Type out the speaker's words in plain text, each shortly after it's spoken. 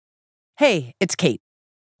Hey, it's Kate.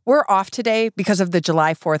 We're off today because of the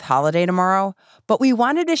July 4th holiday tomorrow, but we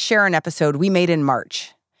wanted to share an episode we made in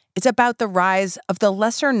March. It's about the rise of the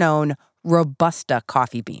lesser-known Robusta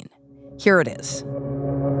coffee bean. Here it is.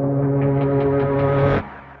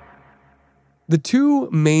 The two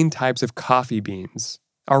main types of coffee beans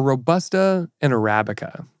are Robusta and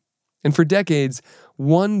Arabica. And for decades,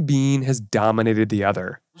 one bean has dominated the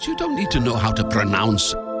other. You don't need to know how to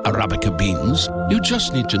pronounce Arabica beans. You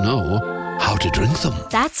just need to know how to drink them.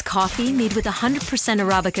 That's coffee made with 100%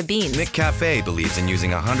 Arabica beans. Nick Cafe believes in using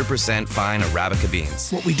 100% fine Arabica beans.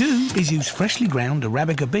 What we do is use freshly ground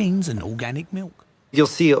Arabica beans and organic milk. You'll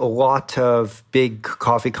see a lot of big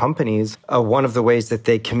coffee companies, one of the ways that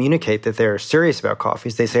they communicate that they're serious about coffee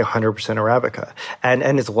is they say 100% Arabica.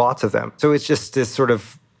 And it's lots of them. So it's just this sort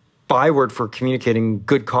of byword for communicating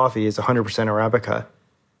good coffee is 100% Arabica.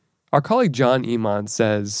 Our colleague John Iman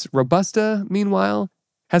says Robusta, meanwhile,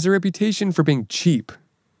 has a reputation for being cheap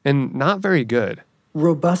and not very good.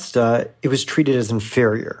 Robusta, it was treated as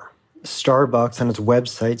inferior. Starbucks on its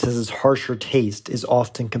website says its harsher taste is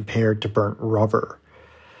often compared to burnt rubber.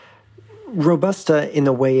 Robusta, in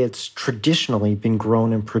the way it's traditionally been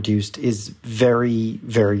grown and produced, is very,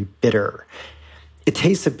 very bitter. It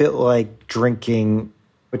tastes a bit like drinking...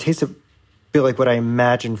 It tastes a bit like what I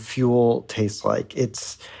imagine fuel tastes like.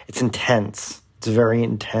 It's intense. It's very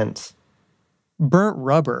intense. Burnt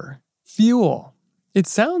rubber. Fuel. It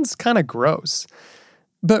sounds kind of gross.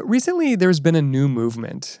 But recently there's been a new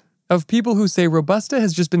movement of people who say Robusta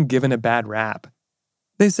has just been given a bad rap.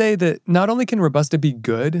 They say that not only can Robusta be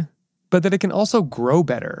good, but that it can also grow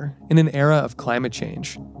better in an era of climate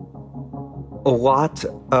change. A lot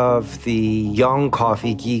of the young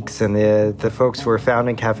coffee geeks and the folks who are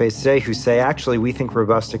founding cafes today who say, actually, we think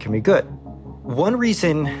Robusta can be good. One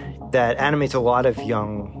reason that animates a lot of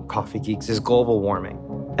young coffee geeks is global warming.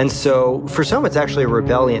 And so for some, it's actually a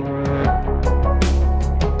rebellion.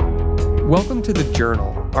 Welcome to The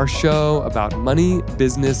Journal, our show about money,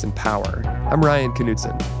 business, and power. I'm Ryan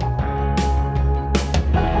Knutson.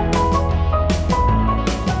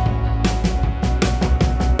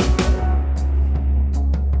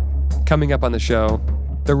 Coming up on the show,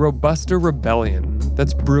 the Robusta rebellion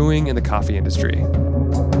that's brewing in the coffee industry.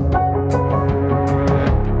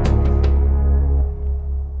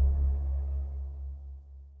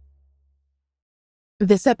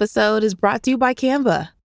 This episode is brought to you by Canva.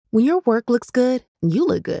 When your work looks good, you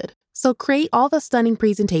look good. So create all the stunning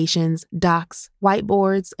presentations, docs,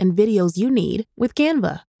 whiteboards, and videos you need with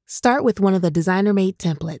Canva. Start with one of the designer-made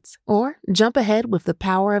templates, or jump ahead with the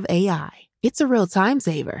power of AI. It's a real time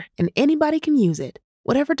saver, and anybody can use it.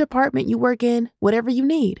 Whatever department you work in, whatever you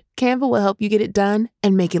need, Canva will help you get it done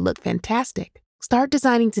and make it look fantastic. Start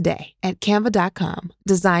designing today at canva.com.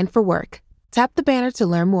 Design for work. Tap the banner to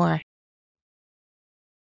learn more.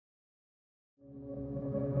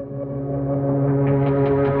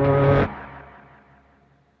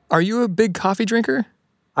 Are you a big coffee drinker?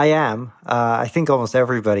 I am. I think almost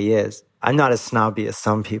everybody is. I'm not as snobby as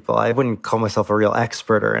some people. I wouldn't call myself a real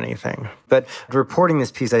expert or anything. But reporting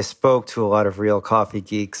this piece, I spoke to a lot of real coffee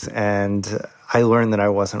geeks, and I learned that I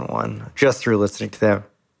wasn't one, just through listening to them.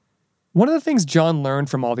 One of the things John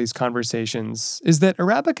learned from all these conversations is that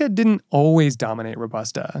Arabica didn't always dominate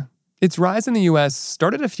Robusta. Its rise in the U.S.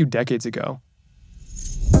 started a few decades ago.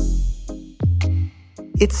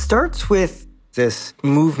 It starts with this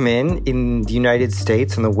movement in the United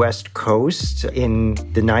States on the West Coast in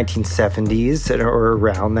the 1970s or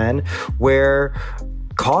around then, where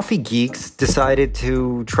coffee geeks decided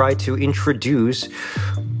to try to introduce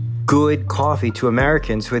good coffee to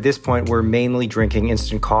Americans who at this point were mainly drinking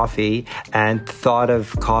instant coffee and thought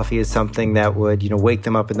of coffee as something that would, wake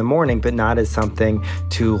them up in the morning, but not as something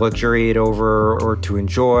to luxuriate over or to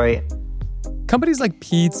enjoy. Companies like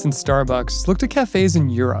Peet's and Starbucks looked at cafes in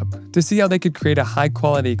Europe to see how they could create a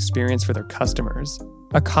high-quality experience for their customers,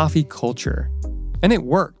 a coffee culture. And it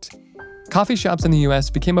worked. Coffee shops in the US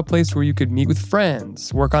became a place where you could meet with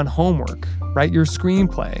friends, work on homework, write your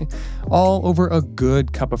screenplay, all over a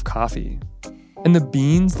good cup of coffee. And the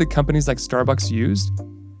beans that companies like Starbucks used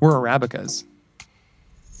were Arabicas.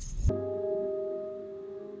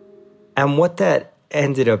 And what that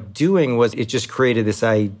ended up doing was it just created this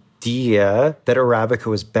idea that Arabica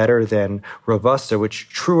was better than Robusta, which,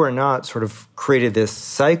 true or not, sort of created this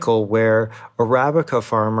cycle where Arabica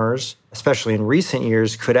farmers, especially in recent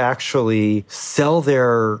years, could actually sell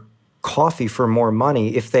their coffee for more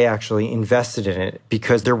money if they actually invested in it,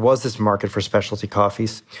 because there was this market for specialty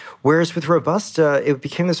coffees. Whereas with Robusta, it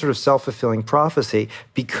became this sort of self-fulfilling prophecy.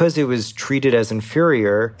 Because it was treated as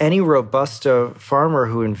inferior, any Robusta farmer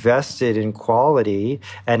who invested in quality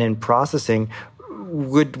and in processing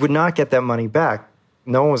would not get that money back.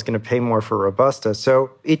 No one was going to pay more for Robusta. So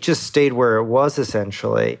it just stayed where it was,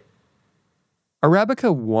 essentially.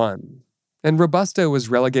 Arabica won, and Robusta was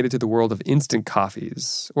relegated to the world of instant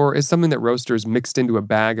coffees, or as something that roasters mixed into a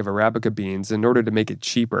bag of Arabica beans in order to make it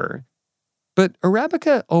cheaper. But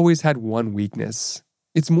Arabica always had one weakness.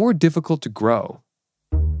 It's more difficult to grow.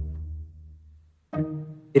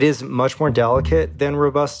 It is much more delicate than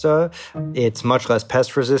Robusta. It's much less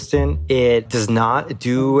pest resistant. It does not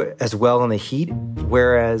do as well in the heat,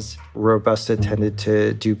 whereas Robusta tended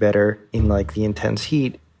to do better in like the intense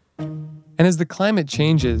heat. And as the climate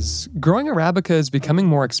changes, growing Arabica is becoming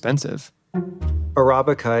more expensive.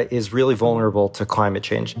 Arabica is really vulnerable to climate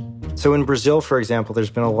change. So in Brazil, for example, there's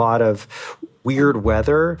been a lot of weird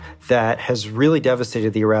weather that has really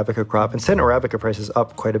devastated the Arabica crop and sent Arabica prices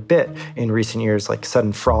up quite a bit in recent years, like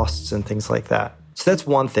sudden frosts and things like that. So that's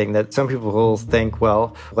one thing that some people will think,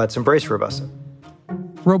 well, let's embrace Robusta.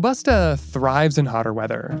 Robusta thrives in hotter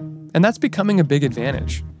weather, and that's becoming a big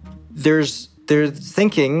advantage. There's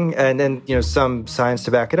thinking, and then some science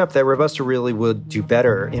to back it up, that Robusta really would do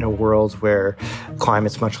better in a world where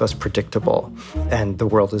climate's much less predictable and the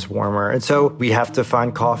world is warmer. And so we have to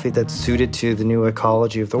find coffee that's suited to the new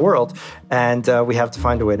ecology of the world, and we have to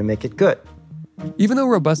find a way to make it good. Even though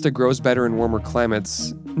Robusta grows better in warmer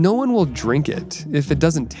climates, no one will drink it if it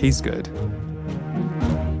doesn't taste good.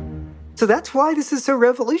 So that's why this is so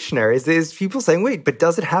revolutionary, is people saying, wait, but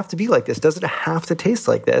does it have to be like this? Does it have to taste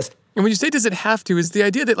like this? And when you say does it have to, is the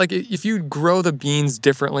idea that like if you grow the beans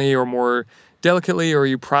differently or more delicately, or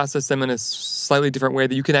you process them in a slightly different way,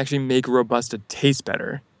 that you can actually make Robusta taste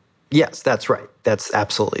better? Yes, that's right. That's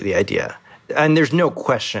absolutely the idea. And there's no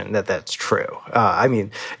question that that's true.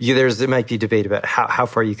 There might be debate about how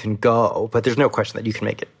far you can go, but there's no question that you can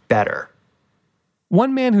make it better.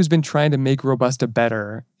 One man who's been trying to make Robusta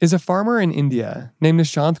better is a farmer in India named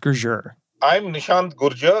Nishant Gurjar. I'm Nishant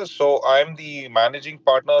Gurjar, so I'm the managing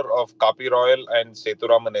partner of Kapi Royal and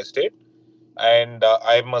Seturaman Estate, and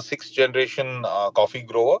I'm a sixth-generation coffee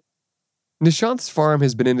grower. Nishant's farm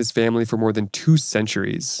has been in his family for more than 2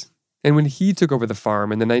 centuries, and when he took over the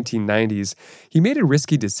farm in the 1990s, he made a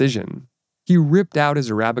risky decision. He ripped out his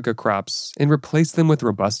Arabica crops and replaced them with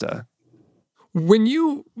Robusta. When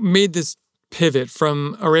you made this pivot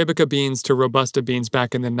from Arabica beans to Robusta beans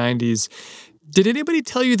back in the 90s, did anybody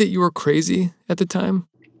tell you that you were crazy at the time?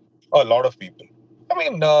 A lot of people.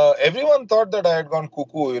 Everyone thought that I had gone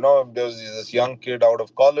cuckoo. There was this young kid out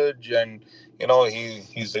of college and,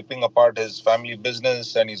 he's ripping apart his family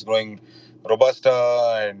business and he's growing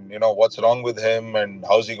Robusta and, what's wrong with him and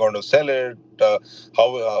how's he going to sell it?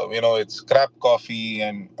 It's crap coffee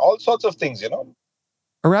and all sorts of things,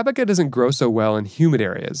 Arabica doesn't grow so well in humid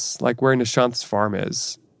areas, like where Nishant's farm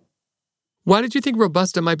is. Why did you think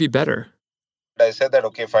Robusta might be better? I said that,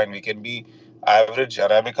 okay, fine, we can be average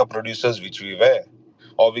Arabica producers, which we were,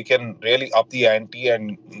 or we can really up the ante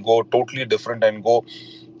and go totally different and go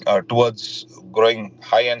towards growing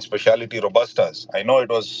high-end specialty Robustas. I know it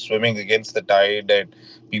was swimming against the tide and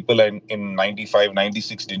people in 95,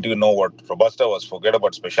 96 didn't even know what Robusta was. Forget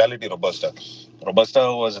about specialty Robusta.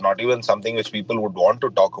 Robusta was not even something which people would want to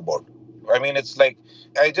talk about. It's like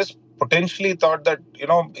I just potentially thought that,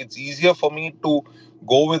 it's easier for me to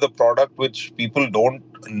go with a product which people don't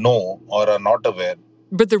know or are not aware.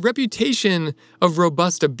 But the reputation of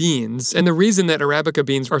Robusta beans, and the reason that Arabica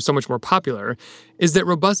beans are so much more popular, is that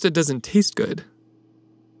Robusta doesn't taste good.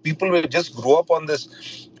 People will just grow up on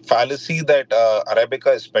this fallacy that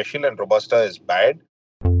Arabica is special and Robusta is bad.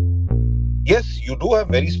 Yes, you do have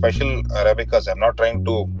very special Arabicas. I'm not trying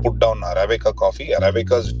to put down Arabica coffee.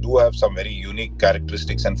 Arabicas do have some very unique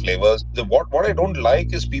characteristics and flavors. What I don't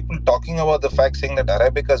like is people talking about the fact saying that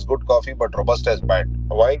Arabica is good coffee, but Robusta is bad.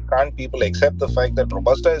 Why can't people accept the fact that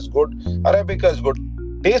Robusta is good, Arabica is good?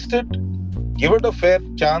 Taste it, give it a fair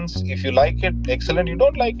chance. If you like it, excellent. You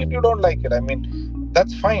don't like it, you don't like it.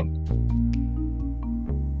 That's fine.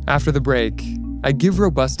 After the break, I give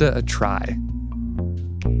Robusta a try.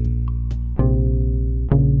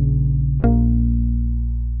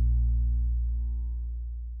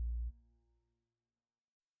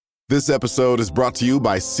 This episode is brought to you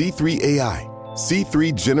by C3 AI.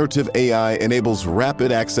 C3 Generative AI enables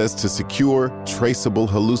rapid access to secure, traceable,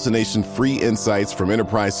 hallucination-free insights from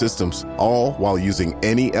enterprise systems, all while using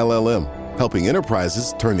any LLM, helping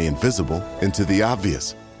enterprises turn the invisible into the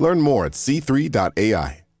obvious. Learn more at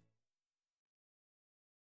c3.ai.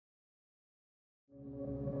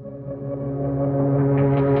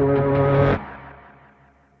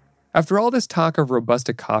 After all this talk of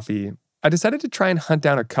Robusta coffee, I decided to try and hunt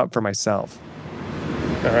down a cup for myself.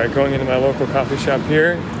 All right, going into my local coffee shop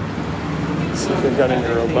here. Let's see if they've got any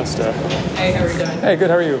Robusta. Hey, how are you doing? Hey, good,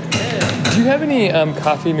 how are you? Good. Do you have any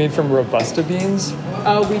coffee made from Robusta beans?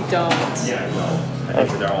 Oh, we don't. Yeah, no. I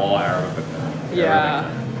think they're all Arabica. Yeah.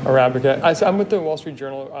 Arabica. I'm with the Wall Street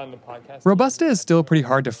Journal on the podcast. Robusta is still pretty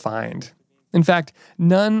hard to find. In fact,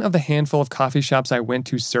 none of the handful of coffee shops I went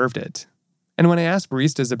to served it. And when I asked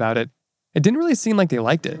baristas about it, it didn't really seem like they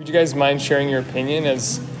liked it. Would you guys mind sharing your opinion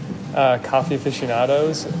as coffee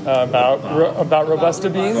aficionados about Robusta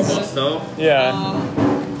beans? Robusta? Yeah.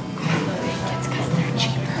 It's because they're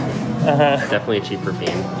cheaper. Definitely a cheaper bean.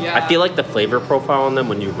 Yeah. I feel like the flavor profile on them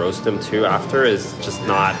when you roast them too after is just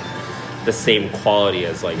not the same quality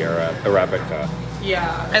as like Arabica.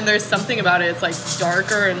 Yeah, and there's something about it. It's like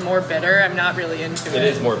darker and more bitter. I'm not really into it. It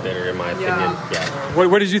is more bitter in my opinion. Yeah.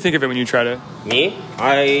 What did you think of it when you tried it? Me?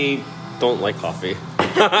 I don't like coffee. You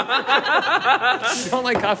don't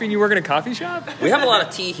like coffee and you work in a coffee shop? We have a lot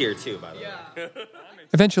of tea here too, by the way.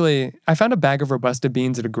 Eventually, I found a bag of Robusta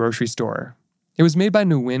beans at a grocery store. It was made by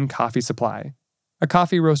Nguyen Coffee Supply, a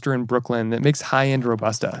coffee roaster in Brooklyn that makes high-end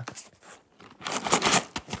Robusta.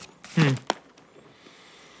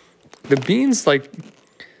 The beans,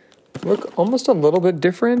 look almost a little bit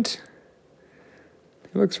different.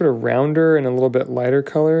 They look sort of rounder and a little bit lighter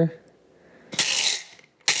color.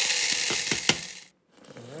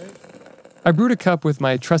 I brewed a cup with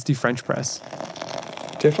my trusty French press.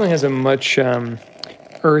 Definitely has a much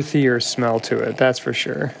earthier smell to it, that's for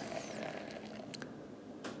sure.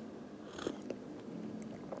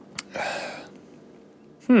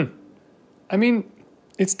 I mean,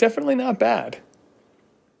 it's definitely not bad.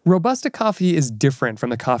 Robusta coffee is different from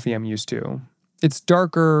the coffee I'm used to. It's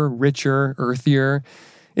darker, richer, earthier.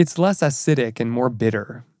 It's less acidic and more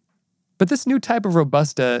bitter. But this new type of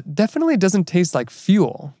Robusta definitely doesn't taste like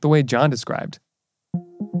fuel, the way John described.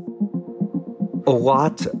 A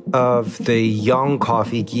lot of the young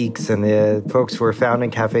coffee geeks and the folks who are founding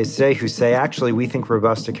cafes today who say, actually, we think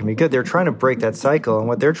Robusta can be good, they're trying to break that cycle. And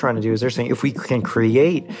what they're trying to do is they're saying, if we can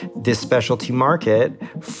create this specialty market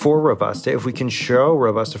for Robusta, if we can show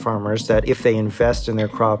Robusta farmers that if they invest in their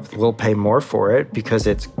crop, they'll pay more for it because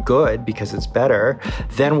it's good, because it's better,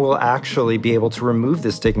 then we'll actually be able to remove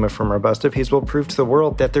the stigma from Robusta because we'll prove to the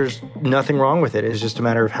world that there's nothing wrong with it. It's just a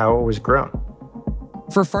matter of how it was grown.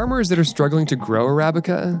 For farmers that are struggling to grow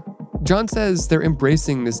Arabica, John says they're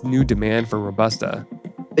embracing this new demand for Robusta.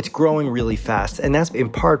 It's growing really fast, and that's in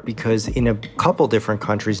part because in a couple different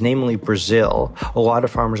countries, namely Brazil, a lot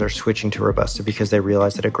of farmers are switching to Robusta because they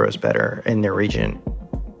realize that it grows better in their region.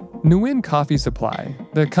 Nguyen Coffee Supply,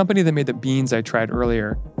 the company that made the beans I tried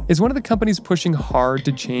earlier, is one of the companies pushing hard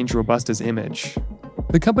to change Robusta's image.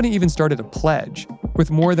 The company even started a pledge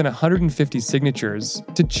with more than 150 signatures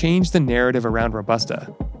to change the narrative around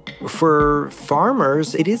Robusta. For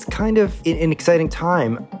farmers, it is kind of an exciting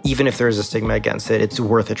time. Even if there is a stigma against it, it's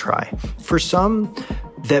worth a try. For some,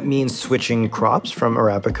 that means switching crops from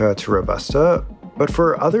Arabica to Robusta. But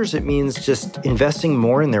for others, it means just investing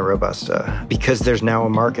more in their Robusta because there's now a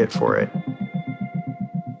market for it.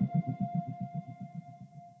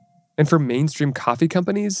 And for mainstream coffee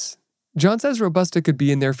companies, John says Robusta could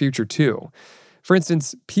be in their future too. For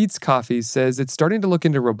instance, Peet's Coffee says it's starting to look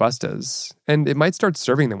into Robustas, and it might start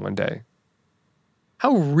serving them one day.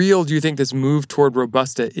 How real do you think this move toward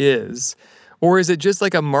Robusta is? Or is it just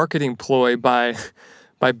like a marketing ploy by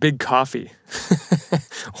big coffee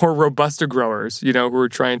or Robusta growers, who are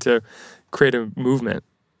trying to create a movement?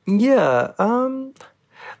 Yeah,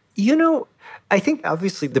 I think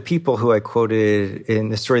obviously the people who I quoted in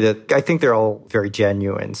the story, that I think they're all very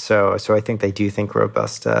genuine. So I think they do think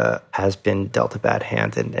Robusta has been dealt a bad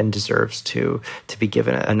hand and deserves to be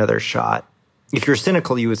given another shot. If you're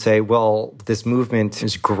cynical, you would say, well, this movement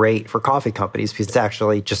is great for coffee companies because it's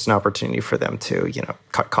actually just an opportunity for them to,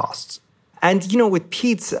 cut costs. And, with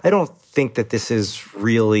Peet's, I don't think that this is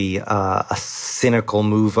really a cynical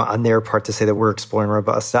move on their part to say that we're exploring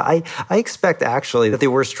Robusta. I expect, actually, that they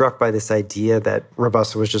were struck by this idea that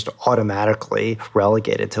Robusta was just automatically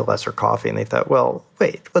relegated to lesser coffee. And they thought, well,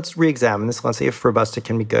 wait, let's re-examine this. Let's see if Robusta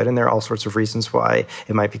can be good. And there are all sorts of reasons why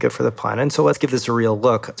it might be good for the planet. And so let's give this a real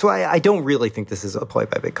look. So I don't really think this is a ploy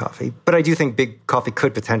by Big Coffee. But I do think Big Coffee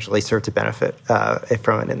could potentially serve to benefit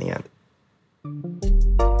from it in the end.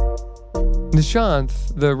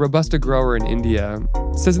 Nishanth, the Robusta grower in India,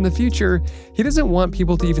 says in the future, he doesn't want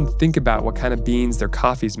people to even think about what kind of beans their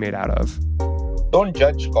coffee's made out of. Don't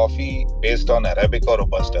judge coffee based on Arabica or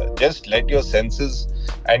Robusta. Just let your senses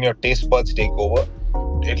and your taste buds take over.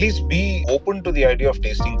 At least be open to the idea of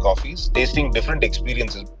tasting coffees, tasting different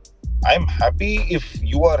experiences. I'm happy if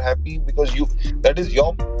you are happy, because that is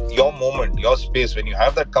your moment, your space. When you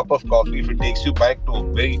have that cup of coffee, if it takes you back to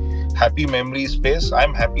a very happy memory space,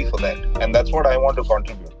 I'm happy for that. And that's what I want to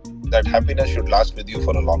contribute. That happiness should last with you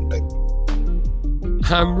for a long time.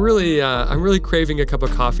 I'm really craving a cup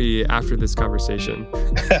of coffee after this conversation.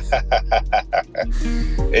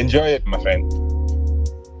 Enjoy it, my friend.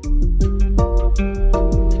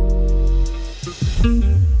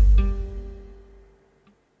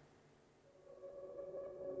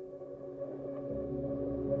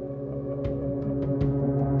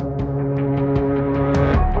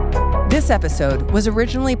 This episode was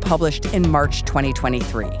originally published in March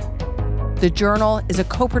 2023. The Journal is a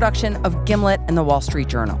co-production of Gimlet and The Wall Street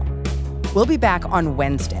Journal. We'll be back on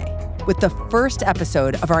Wednesday with the first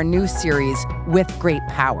episode of our new series, With Great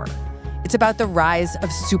Power. It's about the rise of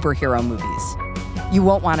superhero movies. You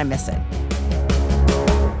won't want to miss it.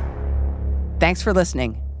 Thanks for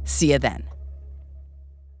listening. See you then.